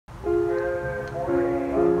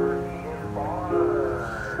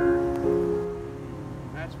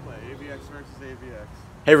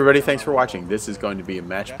Hey everybody, thanks for watching. This is going to be a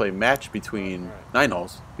match play match between 9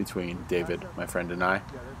 holes between David, my friend, and I.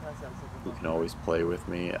 You can always play with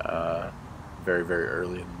me very, very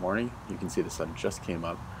early in the morning. You can see the sun just came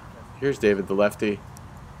up. Here's David, the lefty,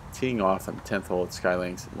 teeing off on the 10th hole at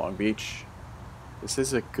Skylinks in Long Beach. This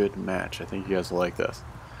is a good match. I think you guys will like this.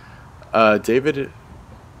 David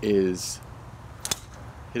is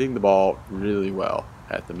hitting the ball really well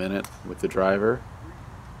at the minute with the driver.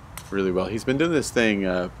 Really well. He's been doing this thing,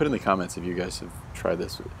 put in the comments if you guys have tried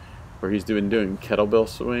this, where he's been doing kettlebell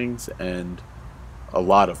swings, and a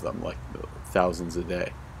lot of them, like thousands a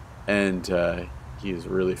day. And he's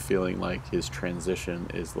really feeling like his transition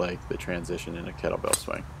is like the transition in a kettlebell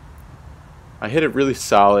swing. I hit it really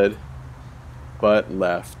solid, but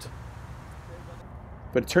left.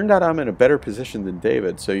 But it turned out I'm in a better position than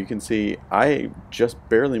David, so you can see I just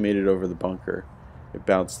barely made it over the bunker. It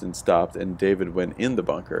bounced and stopped, and David went in the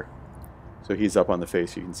bunker. So he's up on the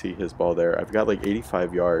face. You can see his ball there. I've got like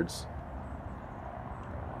 85 yards.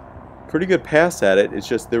 Pretty good pass at it. It's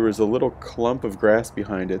just there was a little clump of grass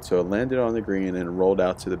behind it, so it landed on the green and rolled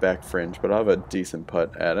out to the back fringe. But I'll have a decent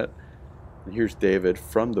putt at it. And here's David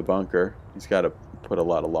from the bunker. He's got to put a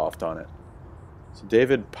lot of loft on it. So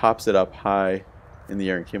David pops it up high in the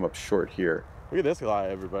air and came up short here. Look at this guy,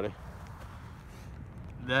 everybody.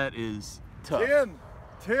 That is tough.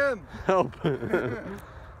 Tim! Help!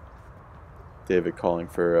 David calling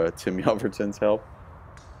for Tim Yelverton's help.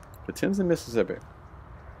 But Tim's in Mississippi.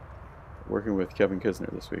 Working with Kevin Kisner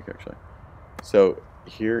this week, actually. So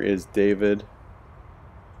here is David.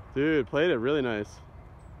 Dude, played it really nice.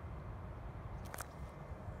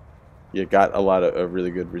 You got a lot of a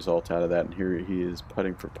really good result out of that. And here he is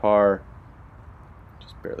putting for par.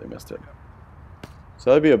 Just barely missed it.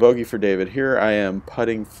 So that'd be a bogey for David. Here I am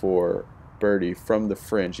putting for birdie from the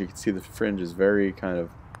fringe. You can see the fringe is very kind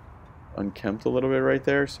of unkempt a little bit right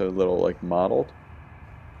there, so a little like mottled,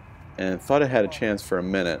 and thought I had a chance for a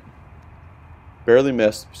minute. Barely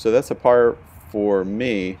missed, so that's a par for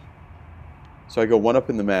me. So I go one up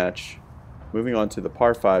in the match. Moving on to the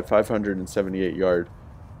par 5, 578 yard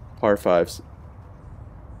par 5's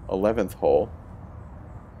 11th hole.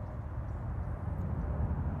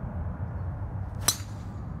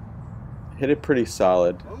 Hit it pretty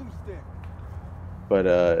solid,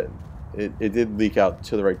 but it did leak out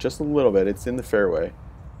to the right just a little bit. It's in the fairway,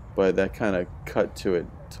 but that kind of cut to it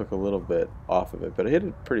took a little bit off of it, but I hit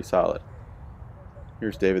it pretty solid.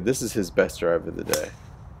 Here's David. This is his best drive of the day.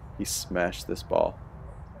 He smashed this ball.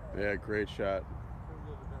 Yeah, great shot.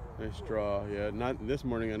 Nice draw. Yeah, not this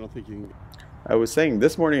morning. I don't think you can. I was saying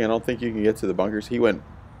this morning I don't think you can get to the bunkers. He went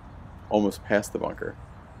almost past the bunker.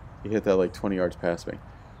 He hit that like 20 yards past me.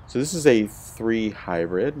 So this is a 3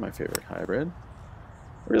 hybrid, my favorite hybrid.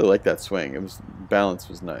 I really like that swing. It was balance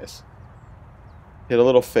was nice. Hit a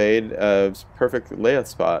little fade. It was perfect layup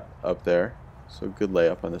spot up there. So good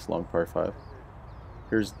layup on this long par 5.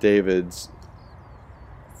 Here's David's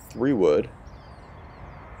 3-wood.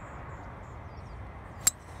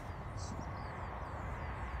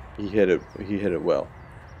 He hit it well.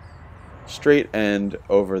 Straight end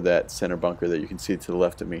over that center bunker that you can see to the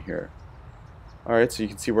left of me here. Alright, so you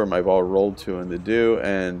can see where my ball rolled to in the dew,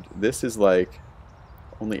 and this is like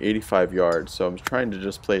only 85 yards, so I'm trying to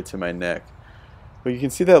just play it to my neck. But you can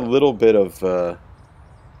see that little bit of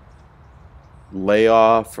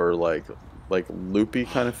layoff or like loopy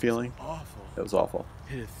kind of feeling. Awful. That was awful.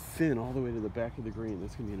 Hit it thin all the way to the back of the green.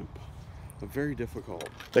 That's gonna be a very difficult.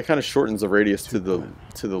 That kind of shortens the radius to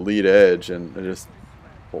the lead edge, and I just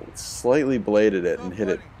slightly bladed it and hit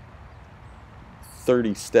it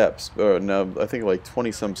 30 steps. Oh no, I think like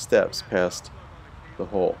 20 some steps past the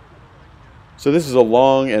hole. So this is a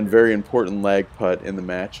long and very important lag putt in the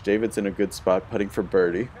match. David's in a good spot putting for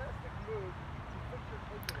birdie.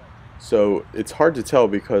 So it's hard to tell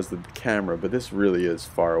because of the camera, but this really is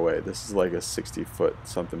far away. This is like a 60-foot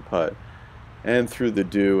something putt. And through the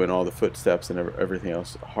dew and all the footsteps and everything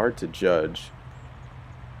else, hard to judge.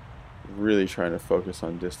 Really trying to focus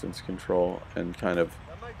on distance control and kind of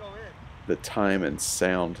the time and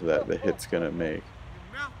sound that the hit's going to make.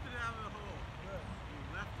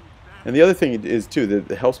 And the other thing is too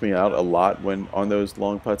that helps me out a lot when on those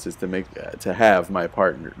long putts is to have my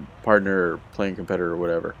partner or playing competitor or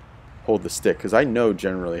whatever hold the stick, because I know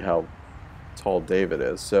generally how tall David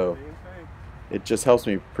is, so it just helps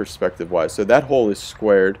me perspective wise. So that hole is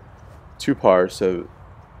squared, 2 pars, so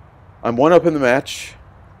I'm 1 up in the match,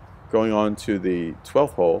 going on to the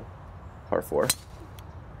 12th hole, par 4.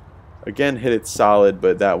 Again, hit it solid,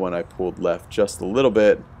 but that one I pulled left just a little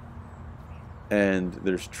bit. And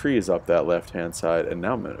there's trees up that left-hand side, and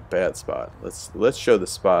now I'm in a bad spot. Let's show the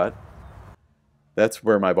spot. That's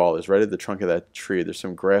where my ball is, right at the trunk of that tree. There's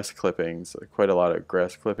some grass clippings, quite a lot of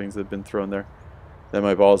grass clippings that have been thrown there. Then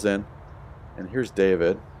my ball's in. And here's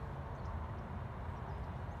David.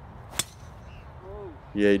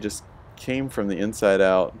 Yeah, he just came from the inside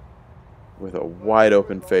out with a wide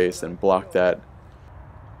open face and blocked that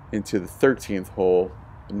into the 13th hole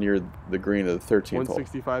near the green of the 13th hole.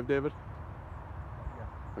 165, David? Yeah.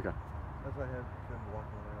 Okay. That's why I have been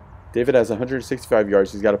walking around. David has 165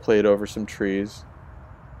 yards. He's got to play it over some trees.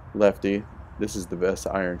 Lefty. This is the best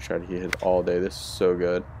iron shot he hit all day. This is so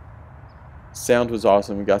good. Sound was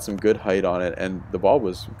awesome. We got some good height on it, and the ball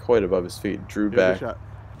was quite above his feet. Drew back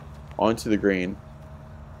onto the green.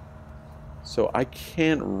 So I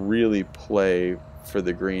can't really play for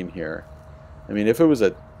the green here. I mean, if it was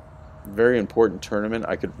a very important tournament,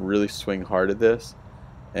 I could really swing hard at this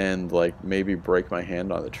and like maybe break my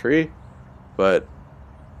hand on the tree, but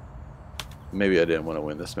maybe I didn't want to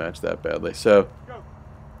win this match that badly. So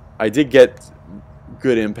I did get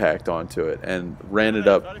good impact onto it and ran it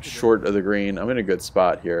up short of the green. I'm in a good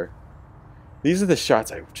spot here. These are the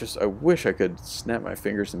shots I wish I could snap my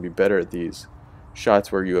fingers and be better at these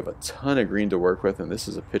shots where you have a ton of green to work with, and this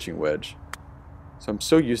is a pitching wedge. So I'm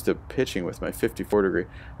so used to pitching with my 54 degree.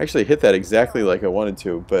 I actually hit that exactly like I wanted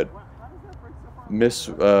to, but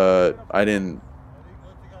I didn't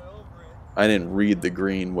read the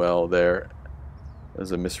green well there. It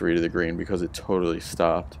was a misread of the green because it totally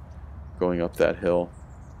stopped going up that hill.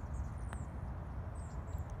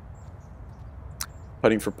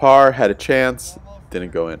 Putting for par, had a chance,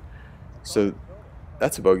 didn't go in. So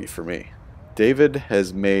that's a bogey for me. David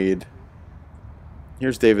has made,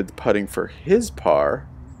 here's David putting for his par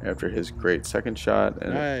after his great second shot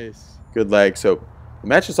and nice. Good lag. So the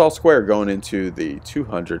match is all square going into the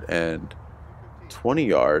 220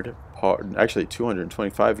 yard par, actually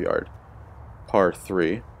 225 yard par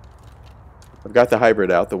 3. I've got the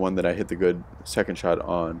hybrid out, the one that I hit the good second shot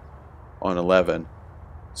on 11.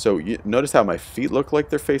 So you notice how my feet look like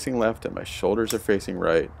they're facing left and my shoulders are facing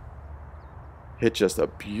right. Hit just a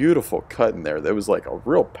beautiful cut in there. That was like a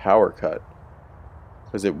real power cut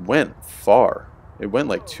because it went far. It went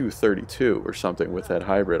like 232 or something with that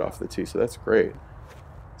hybrid off the tee, so that's great,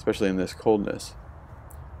 especially in this coldness.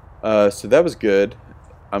 So that was good.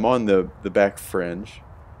 I'm on the back fringe.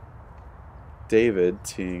 David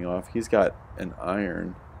teeing off. He's got an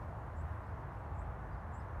iron.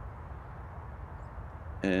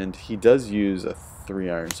 And he does use a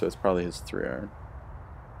 3-iron, so it's probably his 3-iron.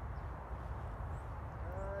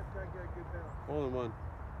 Hole in one.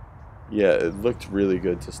 Yeah, it looked really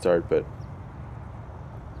good to start, but...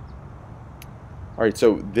 Alright,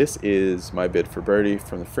 so this is my bid for birdie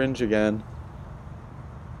from the fringe again.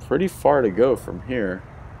 Pretty far to go from here.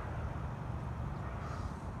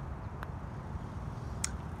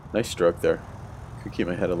 Nice stroke there. Could keep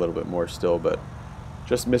my head a little bit more still, but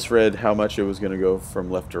just misread how much it was going to go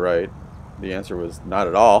from left to right. The answer was not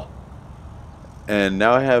at all. And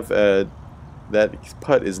now I have that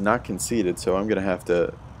putt is not conceded, so I'm going to have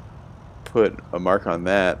to put a mark on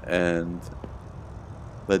that and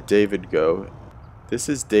let David go. This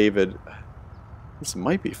is David. This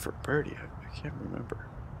might be for birdie. I can't remember.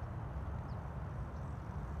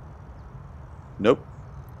 Nope,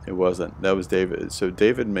 it wasn't. That was David. So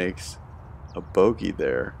David makes a bogey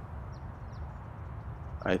there,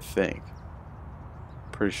 I think.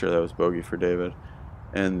 Pretty sure that was bogey for David.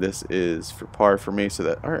 And this is for par for me, so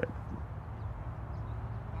that, alright.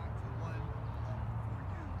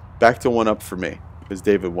 Back to 1 up for me, because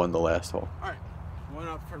David won the last hole. Alright, 1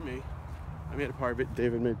 up for me. I made a par, but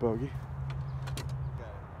David made bogey.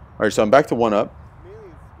 Alright, so I'm back to 1 up.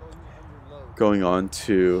 Going on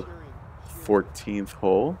to 14th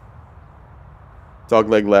hole.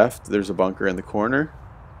 Dogleg left, there's a bunker in the corner.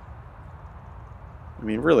 I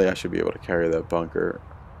mean, really, I should be able to carry that bunker,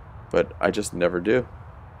 but I just never do.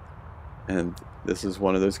 And this is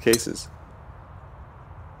one of those cases.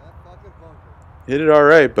 Hit it all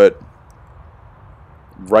right, but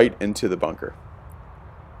right into the bunker.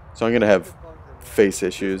 So I'm going to have face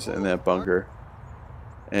issues in that bunker.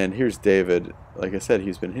 And here's David. Like I said,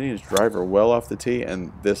 he's been hitting his driver well off the tee,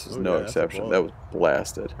 and this is no exception. That was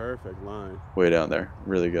blasted. Perfect line. Way down there.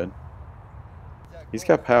 Really good. He's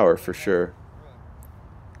got power for sure.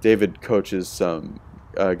 David coaches some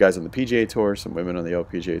guys on the PGA Tour, some women on the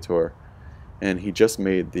LPGA Tour, and he just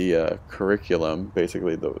made the curriculum.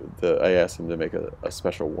 Basically, I asked him to make a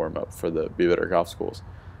special warm-up for the Be Better Golf Schools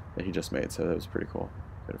that he just made, so that was pretty cool.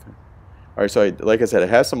 Good of him. All right, so like I said, it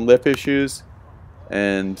has some lip issues,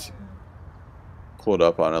 and pulled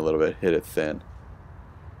up on it a little bit, hit it thin.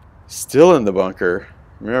 Still in the bunker.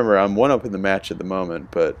 Remember, I'm 1 up in the match at the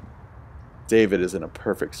moment, but David is in a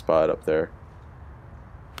perfect spot up there.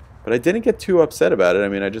 But I didn't get too upset about it. I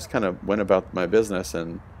mean, I just kind of went about my business,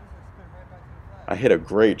 and I hit a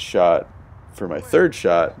great shot for my third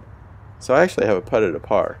shot. So I actually have a putt at a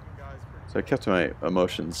par. So I kept my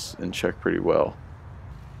emotions in check pretty well.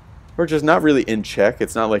 Or just not really in check.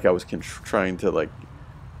 It's not like I was trying to, like,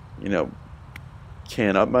 you know,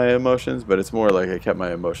 can up my emotions, but it's more like I kept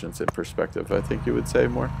my emotions in perspective, I think you would say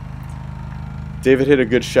more. David hit a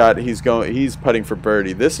good shot. He's putting for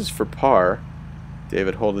birdie. This is for par.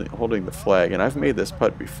 David holding the flag, and I've made this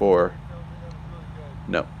putt before.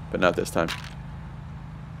 No, but not this time.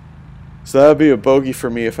 So that would be a bogey for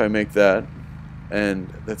me if I make that,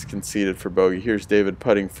 and that's conceded for bogey. Here's David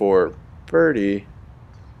putting for birdie.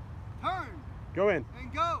 Turn Go in.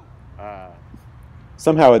 and go.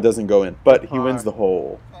 Somehow it doesn't go in, but he Par. wins the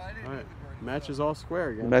hole. Oh, I didn't All right. hit the birdie. Match is all square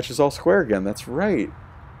again. The match is all square again. That's right.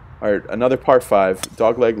 All right, another par 5.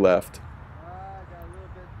 Dog leg left. Got a little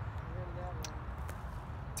bit ahead of that one.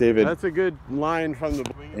 David. That's a good line from the.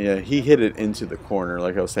 Yeah, he hit it into the corner,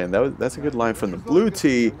 like I was saying. That's a good line from the blue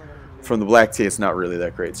tee. From the black tee, it's not really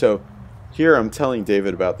that great. So here I'm telling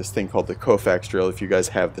David about this thing called the Koufax drill. If you guys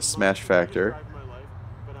have the smash factor,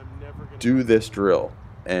 do this drill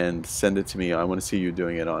and send it to me. I want to see you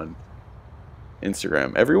doing it on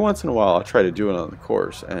Instagram. Every once in a while, I'll try to do it on the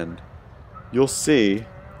course, and you'll see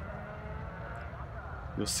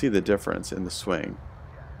the difference in the swing.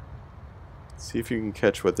 See if you can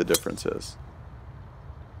catch what the difference is.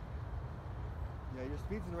 Yeah, your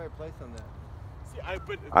speed's in the right place on that. See,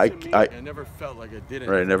 but I- to me, I- I never felt like I did it.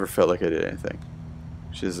 Right, I never felt like I did anything.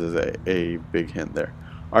 Which is a big hint there.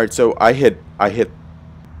 All right, so I hit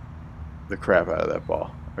the crap out of that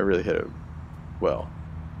ball. I really hit it well.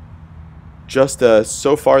 Just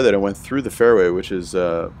so far that I went through the fairway, which is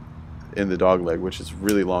in the dog leg, which is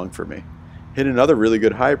really long for me. Hit another really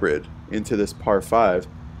good hybrid into this par 5,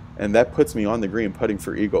 and that puts me on the green putting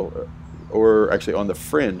for eagle, or actually on the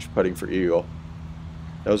fringe putting for eagle.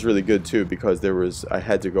 That was really good too, because I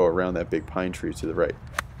had to go around that big pine tree to the right.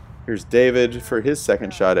 Here's David for his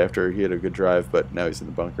second shot after he had a good drive, but now he's in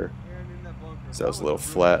the bunker. So that was a little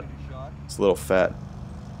flat. It's a little fat.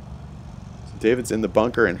 So David's in the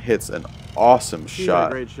bunker and hits an awesome He had a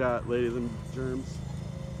shot. great shot, ladies and germs.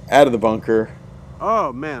 Out of the bunker.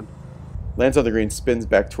 Oh man. Lands on the green, spins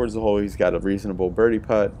back towards the hole. He's got a reasonable birdie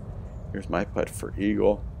putt. Here's my putt for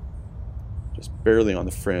eagle. Just barely on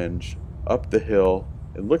the fringe. Up the hill.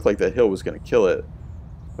 It looked like that hill was going to kill it,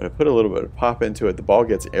 but I put a little bit of pop into it. The ball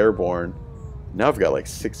gets airborne. Now I've got like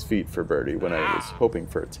 6 feet for birdie when I was hoping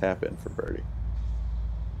for a tap in for birdie.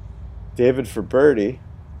 David for birdie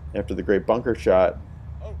after the great bunker shot.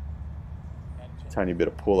 Tiny bit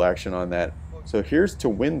of pool action on that. So here's to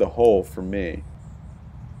win the hole for me.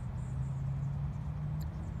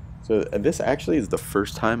 So this actually is the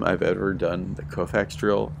first time I've ever done the Koufax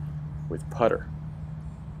drill with putter.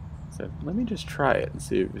 So let me just try it and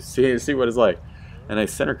see what it's like. And I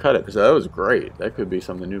center cut it, so that was great. That could be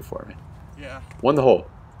something new for me. Yeah. Won the hole.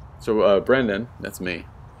 So Brendan, that's me.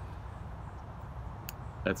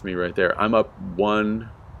 That's me right there. I'm up one.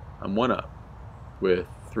 I'm one up with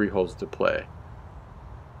 3 holes to play.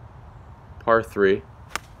 Par 3.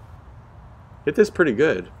 Hit this pretty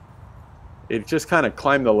good. It just kind of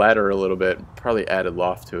climbed the ladder a little bit, probably added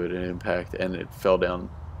loft to it and impact, and it fell down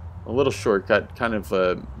a little shortcut, kind of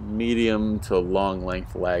a medium to long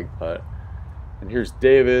length lag putt. And here's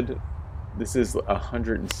David. This is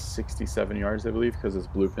 167 yards, I believe, because it's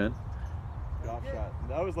blue pin. Golf shot.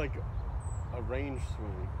 That was like a range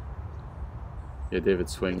swing. Yeah,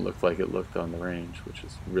 David's swing looked like it looked on the range, which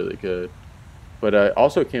is really good. But I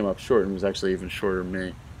also came up short and was actually even shorter than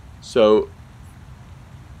me. So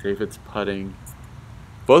David's putting.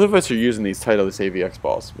 Both of us are using these Titleist AVX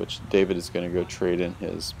balls, which David is going to go trade in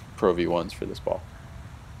his Pro V1s for this ball.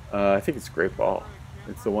 I think it's a great ball.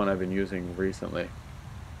 It's the one I've been using recently.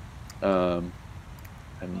 I don't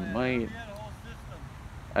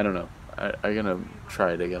know. I'm going to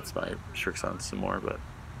try it against my Srixon some more, but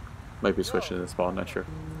might be switching to this ball. I'm not sure.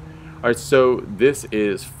 All right, so this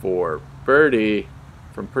is for birdie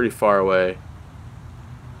from pretty far away.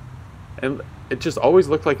 And it just always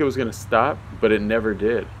looked like it was going to stop, but it never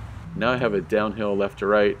did. Now I have a downhill left to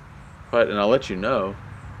right putt, and I'll let you know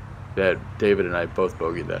that David and I both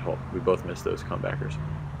bogeyed that hole. We both missed those comebackers.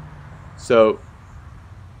 So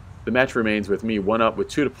the match remains with me 1 up with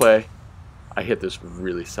 2 to play. I hit this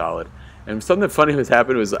really solid. And something funny was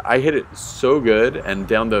happened was I hit it so good and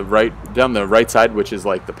down the right side, which is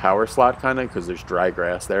like the power slot kind of, because there's dry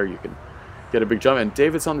grass there. You can get a big jump. And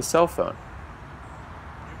David's on the cell phone.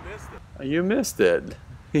 You missed it.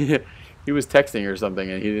 You missed it. he was texting or something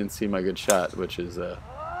and he didn't see my good shot, which is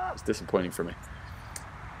it's disappointing for me.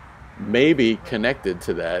 Maybe connected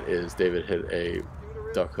to that is David hit a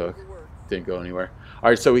duck hook, didn't go anywhere. All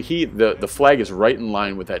right, so the flag is right in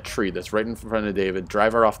line with that tree that's right in front of David.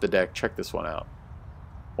 Driver off the deck. Check this one out.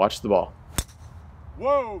 Watch the ball.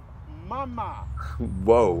 Whoa, mama!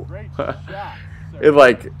 Whoa! Great shot. It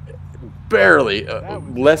like barely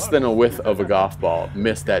less than a whiff of a golf ball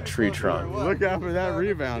missed that tree trunk. Look out for that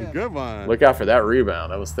rebound. Good one. Look out for that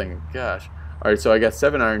rebound. I was thinking, gosh. All right, so I got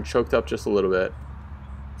 7-iron, choked up just a little bit.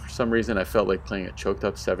 For some reason, I felt like playing a choked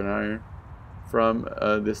up 7-iron from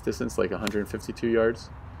this distance, like 152 yards.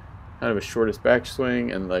 Kind of a shortest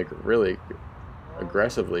backswing and like really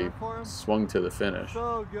aggressively swung to the finish.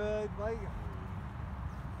 So good.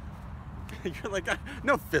 You're like,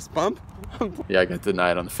 no fist bump. Yeah, I got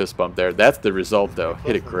denied on the fist bump there. That's the result, though.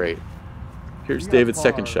 Hit it great. Here's David's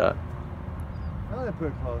second shot. I didn't put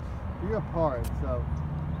it close. You got par it, so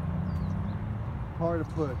par to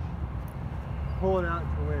push. Pull it out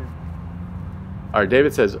to win. All right,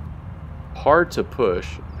 David says par to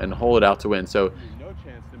push and hold it out to win. So No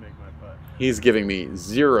chance to make my putt. he's giving me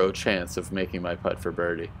 0 chance of making my putt for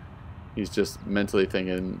birdie. He's just mentally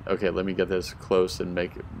thinking, okay, let me get this close and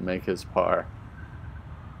make his par.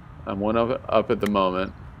 I'm one up at the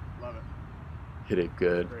moment. Love it. Hit it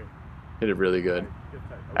good. Great. Hit it really good. Good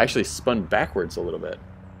tight. Actually spun backwards a little bit.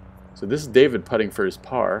 So this is David putting for his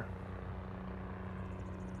par.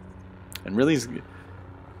 And really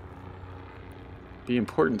be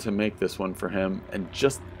important to make this one for him and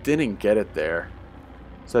just didn't get it there.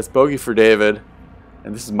 So that's bogey for David.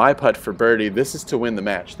 And this is my putt for birdie. This is to win the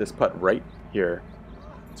match. This putt right here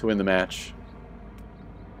to win the match.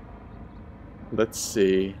 Let's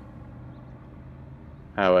see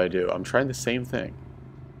how I do. I'm trying the same thing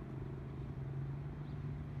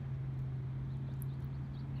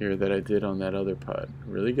here that I did on that other putt.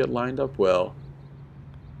 Really get lined up well.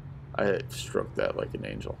 I stroked that like an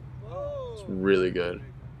angel. It's really good.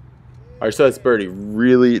 All right, so that's birdie.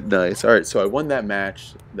 Really nice. All right, so I won that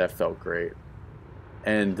match. That felt great.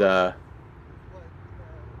 And was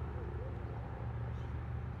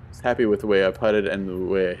happy with the way I putted and the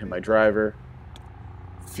way I hit my driver.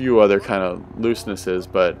 A few other kind of loosenesses,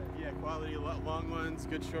 but Yeah, quality long ones,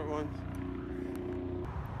 good short ones.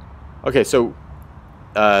 okay. So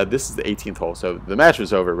this is the 18th hole. So the match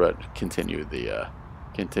was over, but continue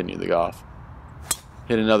the golf.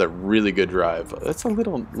 Hit another really good drive. That's a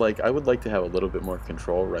little like I would like to have a little bit more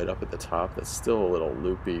control right up at the top. That's still a little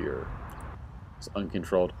loopy or it's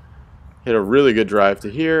uncontrolled. Hit a really good drive to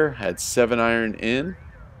here. Had 7-iron in.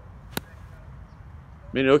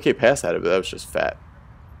 Made an okay pass at it, but that was just fat.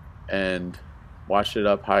 And watched it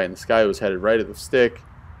up high in the sky. It was headed right at the stick.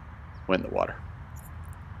 Went in the water.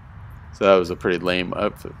 So that was a pretty lame. I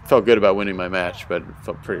felt good about winning my match, but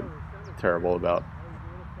felt pretty terrible about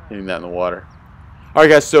hitting that in the water. All right,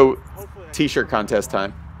 guys. So t-shirt contest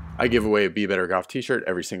time. I give away a Be Better Golf t-shirt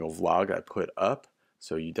every single vlog I put up.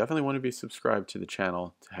 So you definitely want to be subscribed to the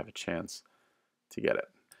channel to have a chance to get it.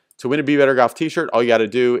 To win a Be Better Golf t-shirt, all you got to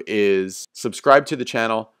do is subscribe to the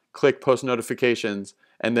channel, click post notifications,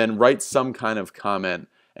 and then write some kind of comment.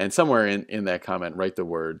 And somewhere in that comment, write the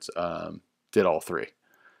words, did all three.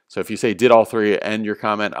 So if you say did all three and your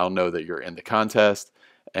comment, I'll know that you're in the contest.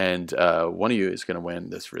 And one of you is going to win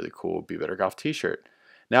this really cool Be Better Golf t-shirt.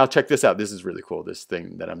 Now check this out. This is really cool. This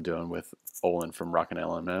thing that I'm doing with Olin from Rockin'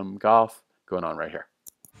 L&M Golf going on right here.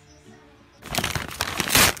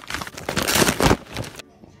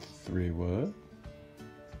 3-wood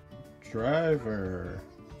driver.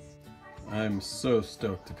 I'm so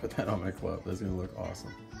stoked to put that on my club. That's gonna look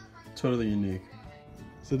awesome. Totally unique.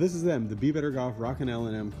 So this is them, the Be Better Golf Rockin'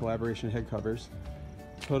 L&M collaboration head covers.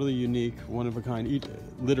 Totally unique, one of a kind.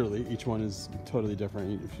 Literally, each one is totally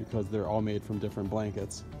different because they're all made from different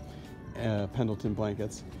blankets, Pendleton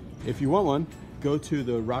blankets. If you want one, go to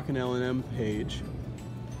the Rockin' L&M page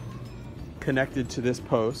connected to this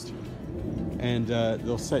post, and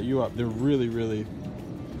they'll set you up. They're really, really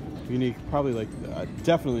unique. Probably like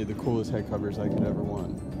definitely the coolest head covers I could ever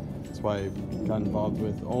want. That's why I got involved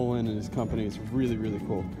with Olin and his company. It's really, really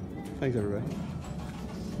cool. Thanks, everybody.